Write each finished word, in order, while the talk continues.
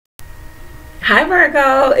Hi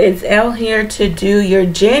Virgo, it's Elle here to do your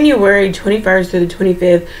January 21st through the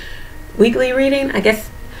 25th weekly reading. I guess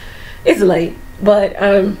it's late, but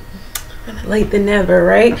late than never,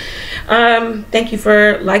 right? Thank you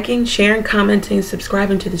for liking, sharing, commenting,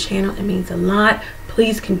 subscribing to the channel. It means a lot.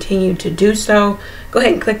 Please continue to do so. Go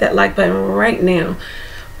ahead and click that like button right now.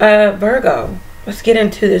 Virgo, let's get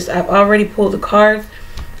into this. I've already pulled the cards.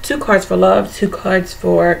 2 cards for love, 2 cards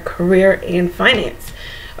for career and finance.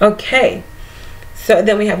 Okay. So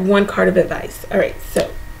then we have 1 card of advice. All right,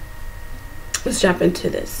 so let's jump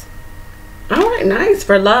into this. All right, nice.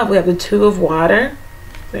 For love, we have the 2 of water.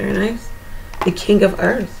 Very nice. The King of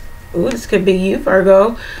Earth. Ooh, this could be you,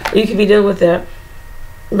 Virgo. Or you could be dealing with a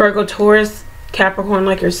Virgo, Taurus, Capricorn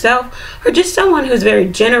like yourself. Or just someone who's very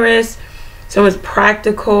generous. Someone's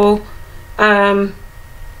practical. The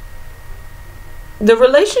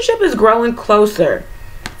relationship is growing closer.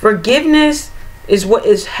 Forgiveness is what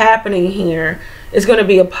is happening here. It's going to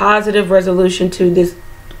be a positive resolution to this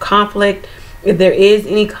conflict, if there is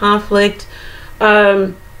any conflict.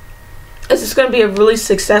 It's just going to be a really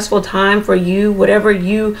successful time for you. Whatever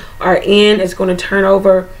you are in is going to turn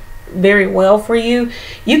over very well for you.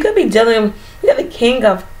 You could be dealing, you got the King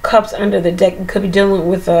of Cups under the deck. You could be dealing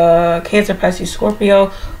with a Cancer, Pisces,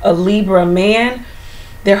 Scorpio, a Libra man.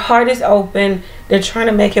 Their heart is open. They're trying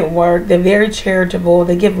to make it work. They're very charitable.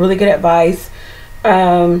 They give really good advice.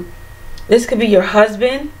 This could be your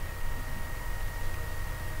husband,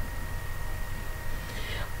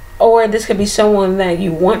 or this could be someone that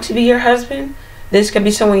you want to be your husband. This could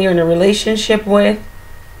be someone you're in a relationship with.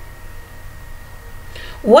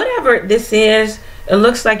 Whatever this is, it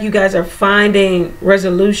looks like you guys are finding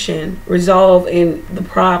resolution, resolve in the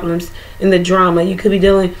problems, in the drama. You could be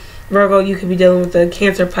dealing, Virgo, you could be dealing with a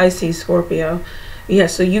Cancer, Pisces, Scorpio. Yeah,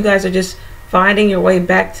 so you guys are just finding your way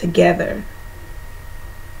back together.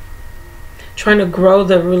 Trying to grow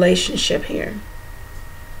the relationship here.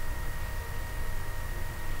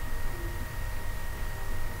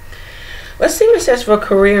 Let's see what it says for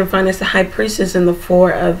career and finance. The High Priestess and the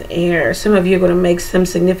 4 of Air. Some of you are going to make some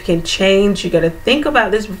significant change. You got to think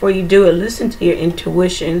about this before you do it. Listen to your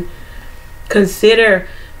intuition. Consider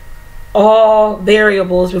all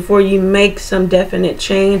variables before you make some definite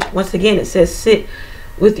change. Once again, it says sit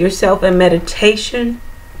with yourself in meditation,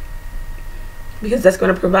 because that's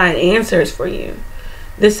going to provide answers for you.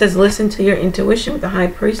 This says listen to your intuition with the High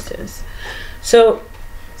Priestess. So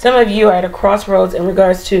some of you are at a crossroads in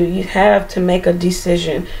regards to, you have to make a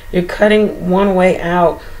decision. You're cutting one way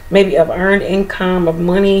out, maybe of earned income, of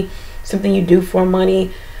money, something you do for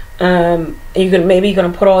money. And maybe you're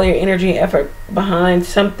going to put all your energy and effort behind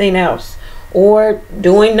something else, or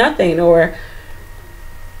doing nothing, or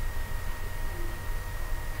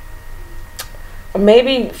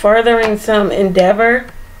maybe furthering some endeavor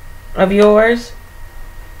of yours.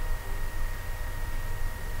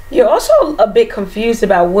 You're also a bit confused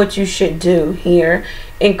about what you should do here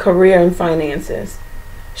in career and finances.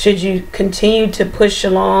 Should you continue to push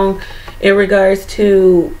along in regards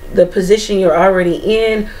to the position you're already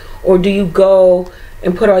in, or do you go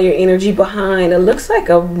and put all your energy behind? It looks like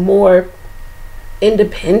a more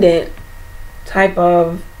independent type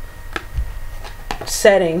of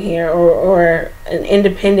setting here, or an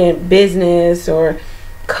independent business or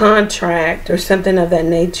contract or something of that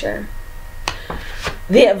nature.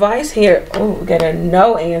 The advice here, oh, we got a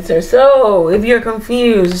no answer. So if you're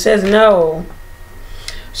confused, it says no.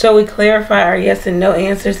 So we clarify our yes and no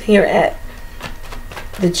answers here at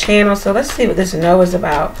the channel. So let's see what this no is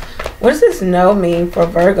about. What does this no mean for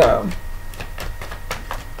Virgo?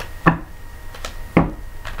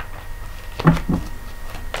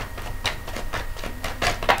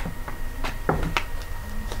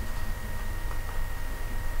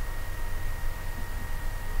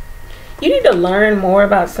 You need to learn more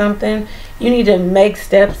about something. You need to make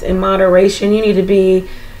steps in moderation. You need to be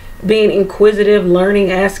being inquisitive,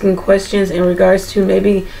 learning, asking questions in regards to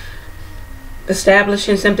maybe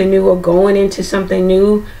establishing something new or going into something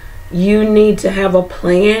new. You need to have a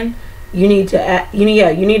plan. You need to you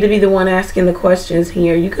need to be the one asking the questions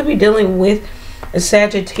here. You could be dealing with a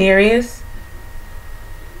Sagittarius.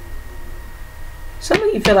 Some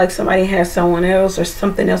of you feel like somebody has someone else or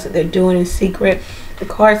something else that they're doing in secret. The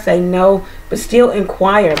cards say no, but still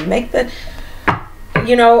inquire. Make the,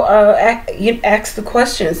 you ask the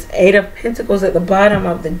questions. 8 of Pentacles at the bottom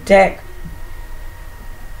of the deck.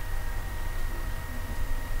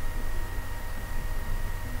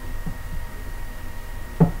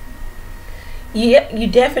 Yeah, you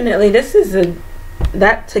definitely, this is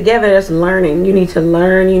that together is learning. You need to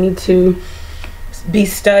learn. You need to be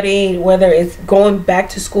studied, whether it's going back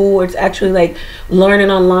to school or it's actually like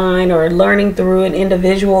learning online or learning through an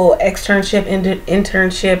individual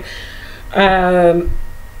internship.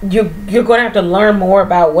 You're going to have to learn more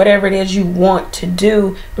about whatever it is you want to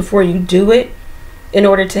do before you do it in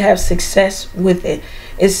order to have success with it.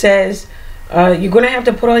 It says you're going to have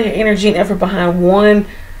to put all your energy and effort behind one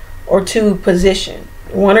or two position.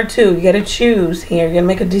 One or two. You got to choose here. You got to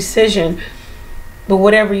make a decision. But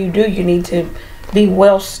whatever you do, you need to be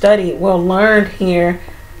well studied, well learned here.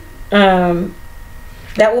 That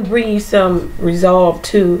will bring you some resolve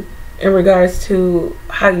too in regards to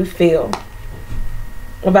how you feel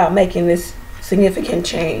about making this significant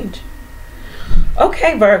change.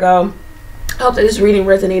 Okay, Virgo. I hope that this reading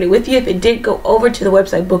resonated with you. If it did, go over to the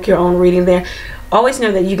website, book your own reading there. Always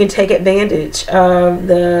know that you can take advantage of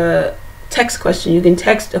the text question. You can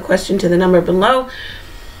text a question to the number below.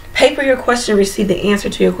 Pay for your question, receive the answer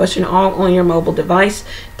to your question all on your mobile device.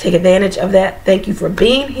 Take advantage of that. Thank you for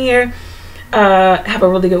being here. Have a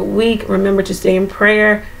really good week. Remember to stay in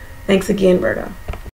prayer. Thanks again, Virgo.